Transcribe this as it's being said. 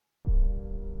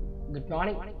Good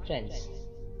morning friends.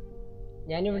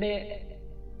 ഞാനിവിടെ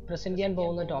present ചെയ്യാൻ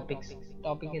പോകുന്ന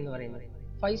ടോപ്പിക് എന്ന് പറയുന്നത്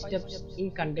 5 steps in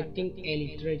conducting A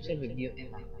literature review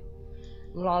എന്നാണ്.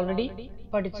 നമ്മൾ ഓൾറെഡി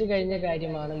പഠിച്ചു കഴിഞ്ഞ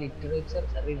കാര്യമാണ് ലിറ്ററേച്ചർ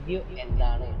റിവ്യൂ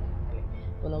എന്താണ്.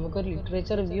 അപ്പോൾ നമുക്കൊരു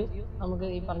ലിറ്ററേച്ചർ റിവ്യൂ നമുക്ക്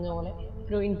ഈ പറഞ്ഞ പോലെ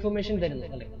ഒരു ഇൻഫർമേഷൻ തരുന്നു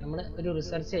അല്ലേ. നമ്മൾ ഒരു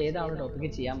റിസർച്ച് ഏതാണ് ടോപ്പിക്ക്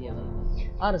ചെയ്യാൻ പോകുന്നത്,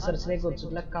 ആ റിസർച്ചിനെ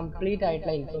കുറിച്ചിട്ടുള്ള കംപ്ലീറ്റ്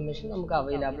ആയിട്ടുള്ള ഇൻഫർമേഷൻ നമുക്ക്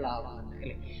അവൈലബിൾ ആവുന്നുണ്ട്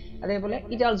അല്ലേ. അതേപോലെ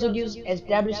it also gives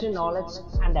established knowledge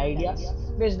and ideas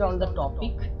based on the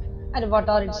topic and what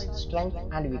are it's strength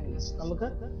and weakness. നമുക്ക്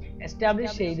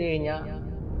എസ്റ്റാബ്ലിഷ് ചെയ്ത് കഴിഞ്ഞാൽ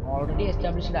ഓൾറെഡി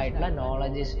എസ്റ്റാബ്ലിഷ്ഡ് ആയിട്ടുള്ള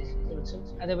നോളജസ് കുറിച്ചും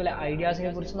അതേപോലെ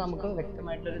ഐഡിയാസിനെ കുറിച്ച് നമുക്ക്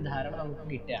വ്യക്തമായിട്ടുള്ളൊരു ധാരണ നമുക്ക്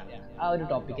കിട്ടുകയാണ് ആ ഒരു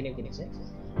ടോപ്പിക്കിനെ കുറിച്ച്.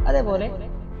 അതേപോലെ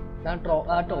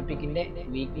ആ ടോപ്പിക്കിന്റെ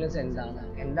വീക്ക്നെസ്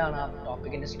എന്താണ് ആ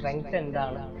ടോപ്പിക്കിന്റെ സ്ട്രെങ്ത്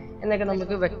എന്താണ് എന്നൊക്കെ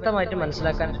നമുക്ക് വ്യക്തമായിട്ട്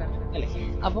മനസ്സിലാക്കാൻ അല്ലേ.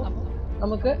 അപ്പോൾ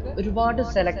നമുക്ക് ഒരുപാട്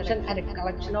selection and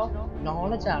collection of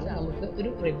knowledge ആണ് നമുക്ക് ഒരു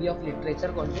റിവ്യൂ ഓഫ്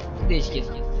ലിറ്ററേച്ചർ കൊണ്ട്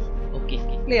ഉദ്ദേശിക്കുന്നത്. ഓക്കെ,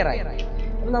 ക്ലിയർ ആയി.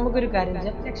 അപ്പോൾ നമുക്കൊരു കാര്യം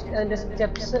ചെയ്യാം, നെക്സ്റ്റ് അതിന്റെ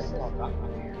സ്റ്റെപ്സ് നോക്കാം.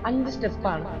 5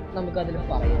 സ്റ്റെപ്പാണ് നമുക്ക് അതിൽ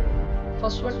പറയുന്നത്.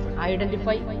 First one,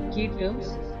 identify key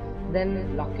terms, then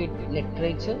locate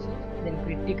literature, then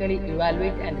critically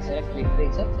evaluate and select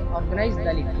literature, organize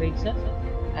the literature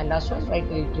and also write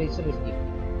literature review.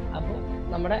 അപ്പോൾ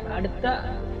നമ്മുടെ അടുത്ത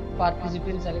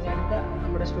പാർട്ടിസിപ്പൻസ് അല്ലെങ്കിൽ അടുത്ത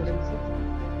നമ്മുടെ സ്റ്റുഡൻസ്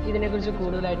ഇതിനെക്കുറിച്ച്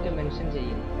കൂടുതലായിട്ട് മെൻഷൻ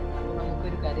ചെയ്യുന്നു. അപ്പോൾ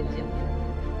നമുക്കൊരു കാര്യം ചെയ്യാം,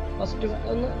 ഫസ്റ്റ്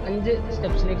ഒന്ന് 5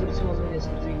 സ്റ്റെപ്സിനെ കുറിച്ച് ഒന്ന്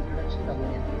ജസ്റ്റ് ഒരു ഇൻട്രൊഡക്ഷൻ തന്നു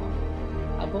ഞാൻ.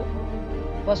 അപ്പോൾ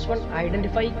first one,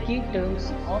 identify key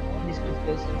terms or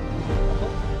descriptors.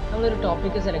 അപ്പോൾ നമ്മളൊരു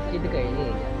ടോപ്പിക്ക് സെലക്ട് ചെയ്ത് കഴിഞ്ഞ്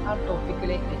കഴിഞ്ഞാൽ ആ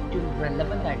ടോപ്പിക്കിലെ ഏറ്റവും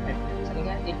റെലവൻ്റ് ആയിട്ടുള്ള ടേംസ്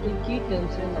അല്ലെങ്കിൽ ഏറ്റവും കീ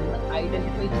ടേംസിനെ നമ്മൾ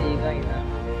ഐഡന്റിഫൈ ചെയ്യുക എന്നാണ്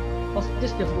ഫസ്റ്റ്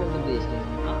സ്റ്റെപ്പ് കൊണ്ട്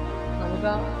ഉദ്ദേശിക്കുന്നത്. നമുക്ക്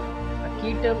ആ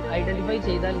കീ ടേം ഐഡന്റിഫൈ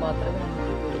ചെയ്താൽ മാത്രമേ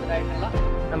നമുക്ക് കൂടുതലായിട്ടുള്ള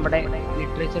നമ്മുടെ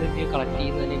ലിറ്ററേച്ചർ റിവ്യൂ കളക്ട്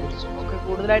ചെയ്യുന്നതിനെ കുറിച്ചും ഒക്കെ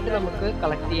കൂടുതലായിട്ട് നമുക്ക്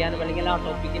കളക്ട് ചെയ്യാനും അല്ലെങ്കിൽ ആ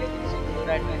ടോപ്പിക്കിനെ കുറിച്ച്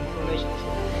കൂടുതലായിട്ടുള്ള ഇൻഫർമേഷൻസ്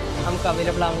നമുക്ക്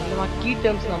അവൈലബിൾ ആണെങ്കിലും ആ കീ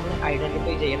ടേംസ് നമ്മൾ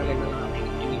ഐഡന്റിഫൈ ചെയ്യണം എന്നതാണ്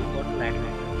ഏറ്റവും ഇമ്പോർട്ടൻ്റ്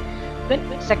ആയിട്ടുള്ളത്. Then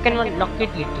second one,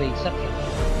 locate literature.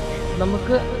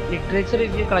 നമുക്ക് ലിറ്ററേച്ചർ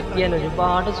റിവ്യൂ കളക്ട് ചെയ്യാൻ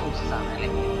ഒരുപാട് സോഴ്സസ് ആണ്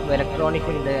അല്ലെങ്കിൽ ഇലക്ട്രോണിക്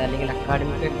ഉണ്ട്, അല്ലെങ്കിൽ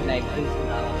അക്കാഡമിക് ലൈബ്രറീസ്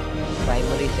ഉണ്ടാവാം,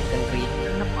 പ്രൈമറി സെക്കൻഡറി,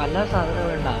 അങ്ങനെ പല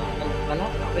സാധനങ്ങളുണ്ടാകും, പല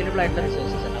അവൈലബിൾ ആയിട്ടുള്ള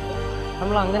റിസോഴ്സസ് ഉണ്ട്. അപ്പോൾ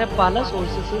നമ്മൾ അങ്ങനെ പല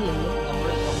സോഴ്സസിൽ നിന്നും നമ്മൾ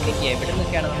ലൊക്കേറ്റ് ചെയ്യുക എവിടെ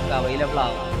നിന്നൊക്കെയാണ് നമുക്ക് അവൈലബിൾ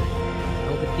ആവുന്നത്.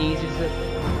 നമുക്ക് തീസിസ്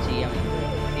ചെയ്യാം,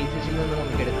 തീസിസിൽ നിന്ന്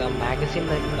നമുക്ക് എടുക്കാം, മാഗസിൻ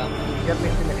എടുക്കാം,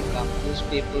 ഇൻ്റർനെറ്റിൽ നിന്ന് എടുക്കാം, news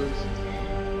papers,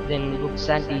 then books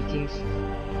and teachings,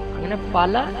 അങ്ങനെ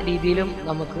പല രീതിയിലും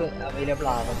നമുക്ക് അവൈലബിൾ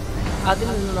ആകും. അതിൽ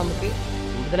നിന്ന് നമുക്ക്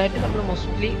കൂടുതലായിട്ട് നമ്മൾ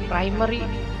മോസ്റ്റ്ലി പ്രൈമറി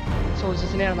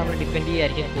സോഴ്സസിനെയാണ് നമ്മൾ ഡിപ്പെൻഡ്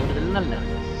ചെയ്യുകയായിരിക്കും കൂടുതൽ നല്ലത്,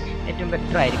 ഏറ്റവും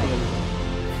ബെറ്റർ ആയിരിക്കും.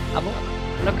 അപ്പോൾ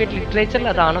ലൊക്കേറ്റ് ലിറ്ററേച്ചറിൽ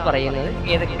അതാണ് പറയുന്നത്,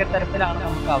 ഏതൊക്കെ തരത്തിലാണ്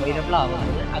നമുക്ക് അവൈലബിൾ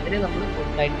ആവുന്നത് അതിനെ നമ്മൾ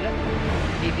കൂടുതലായിട്ടുള്ള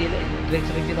രീതിയിൽ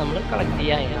ലിറ്ററേച്ചർ റിവ്യൂ നമ്മൾ കളക്ട്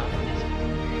ചെയ്യുക എന്നാണ്.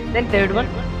 Then third one,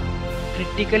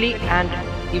 critically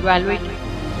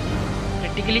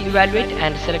evaluate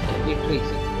and select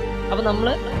literature. അപ്പോൾ നമ്മൾ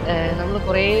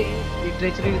കുറേ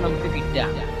ലിറ്ററേച്ചർ നമുക്ക് കിട്ടുക,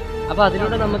 അപ്പോൾ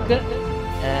അതിലൂടെ നമുക്ക്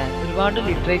ഒരുപാട്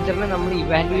ലിറ്ററേച്ചറിനെ നമ്മൾ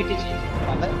ഇവാലുവേറ്റ് ചെയ്യും.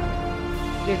 പല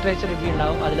ലിറ്ററേച്ചർ റിവ്യൂ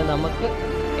ഉണ്ടാവും, അതിൽ നമുക്ക്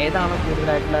ഏതാണ്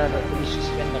കൂടുതലായിട്ടുള്ള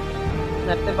വിശ്വസിക്കാൻ പറ്റുന്നത്.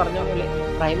 നേരത്തെ പറഞ്ഞ പോലെ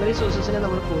പ്രൈമറി സോഴ്സസിനെ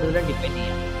നമ്മൾ കൂടുതലും ഡിപ്പെൻഡ്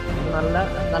ചെയ്യാം. നല്ല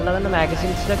നല്ല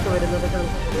മാഗസീൻസിലൊക്കെ വരുന്നതൊക്കെ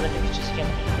നമുക്ക് കൂടുതലായിട്ട് വിശ്വസിക്കാൻ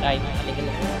പറ്റും, ടൈം അല്ലെങ്കിൽ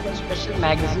സ്പെഷ്യൽ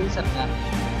മാഗസീൻസ് ഒക്കെ.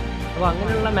 അപ്പോൾ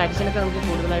അങ്ങനെയുള്ള മാഗസീനൊക്കെ നമുക്ക്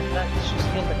കൂടുതലായിട്ട്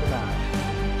വിശ്വസിക്കാൻ പറ്റുന്നതാണ്.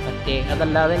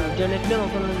 അതല്ലാതെ ഇന്റർനെറ്റിൽ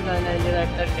നോക്കുന്നുണ്ടെങ്കിൽ അതിന്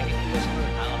അതിൻ്റെതായിട്ടുള്ള നെഗറ്റീവ് വശങ്ങൾ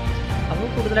ഉണ്ടാകാം. അപ്പോൾ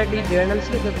കൂടുതലായിട്ട് ഈ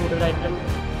ജേർണൽസിലൊക്കെ കൂടുതലായിട്ടും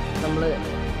നമ്മൾ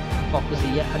ഫോക്കസ്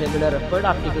ചെയ്യുക. അതേപോലെ റെഫേർഡ്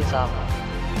ആർട്ടിക്കിൾസ് ആവാം,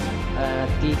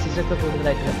 തീസിസൊക്കെ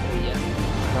കൂടുതലായിട്ട് റെഫർ ചെയ്യുക.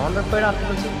 നോൺ റെഫേർഡ്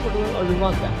ആർട്ടിക്കിൾസ് കൂടുതൽ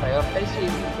ഒഴിവാക്കുക, പ്രയോറിറ്റൈസ്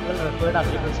ചെയ്ത് കൂടുതൽ റെഫേർഡ്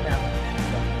ആർട്ടിക്കിൾസിനാണ്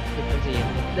റെഫർ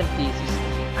ചെയ്യുന്നത്. ദെൻ തീസിസ്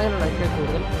അങ്ങനെയുള്ളതൊക്കെ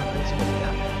കൂടുതൽ റെഫറൻസ് കൊടുക്കുക.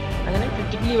 അങ്ങനെ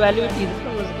ക്രിട്ടിക്കലി ഇവാലുവേറ്റ് ചെയ്തിട്ട്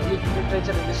നമ്മൾ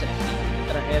ലിറ്ററേച്ചർ റിവ്യൂ സെലക്ട് ചെയ്യും,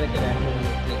 ഏതൊക്കെ വേണമെങ്കിൽ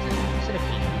ലിറ്ററേച്ചർ സെലക്ട്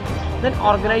ചെയ്യും. Then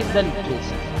organise the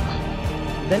literature.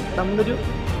 Then നമ്മളൊരു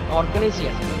ഓർഗനൈസ്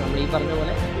ചെയ്യണം, നമ്മൾ ഈ പറഞ്ഞ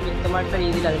പോലെ വ്യക്തമായിട്ടുള്ള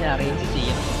രീതിയിൽ അതിനെ അറേഞ്ച്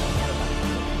ചെയ്യണം.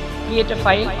 Create A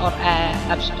file or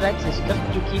abstract system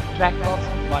to keep track of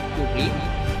what to read.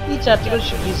 Each article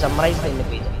should be summarised in A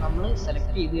page. നമ്മൾ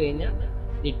സെലക്ട് ചെയ്ത് കഴിഞ്ഞാൽ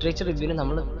ലിറ്ററേച്ചർ റിവ്യൂവിന്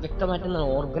നമ്മൾ വ്യക്തമായിട്ട്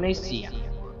ഓർഗനൈസ് ചെയ്യാം.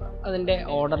 അതിൻ്റെ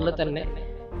ഓർഡറിൽ തന്നെ,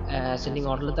 സെൻഡിങ്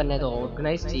ഓർഡറിൽ തന്നെ അത്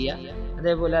ഓർഗനൈസ് ചെയ്യുക.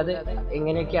 അതേപോലെ അത്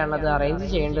എങ്ങനെയൊക്കെയാണ് അത് അറേഞ്ച്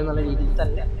ചെയ്യേണ്ടതെന്നുള്ള രീതിയിൽ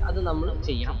തന്നെ അത് നമ്മൾ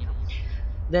ചെയ്യണം.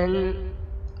 ദെൻ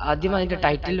ആദ്യം അതിൻ്റെ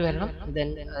ടൈറ്റിൽ വരണം, ദെൻ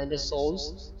അതിൻ്റെ source,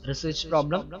 research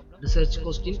problem, research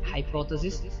question,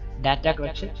 hypothesis, data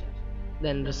collection,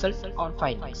 then result or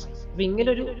findings. അപ്പോൾ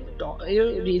ഇങ്ങനൊരു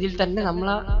രീതിയിൽ തന്നെ നമ്മൾ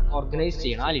ഓർഗനൈസ്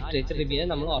ചെയ്യണം. ആ ലിറ്ററേച്ചർ റിവ്യൂവിനെ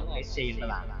നമ്മൾ ഓർഗനൈസ്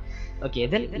ചെയ്യേണ്ടതാണ്. ഓക്കെ,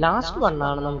 ദെൻ ലാസ്റ്റ്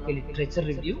വണ്ണാണ് നമുക്ക് ലിറ്ററേച്ചർ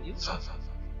റിവ്യൂ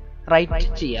റൈറ്റ്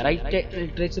ചെയ്യുക. റൈറ്റ്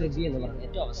ലിറ്ററേച്ചർ റിവ്യൂ എന്ന് പറഞ്ഞ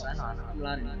ഏറ്റവും അവസാനമാണ് നമ്മൾ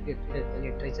ആ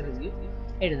ലിറ്ററേച്ചർ റിവ്യൂ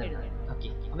എഴുതുന്നത്. ഓക്കെ,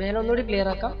 അപ്പോൾ ഞാൻ ഒന്നുകൂടി ക്ലിയർ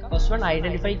ആക്കാം. First one,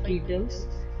 identify key terms,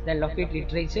 then locate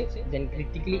literature, then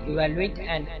critically evaluate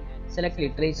and select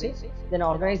literature, then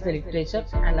organize the literature,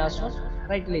 and last one,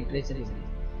 write literature review.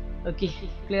 Okay,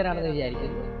 clear ആണെന്ന്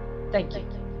വിചാരിക്കുന്നു. Thank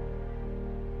you.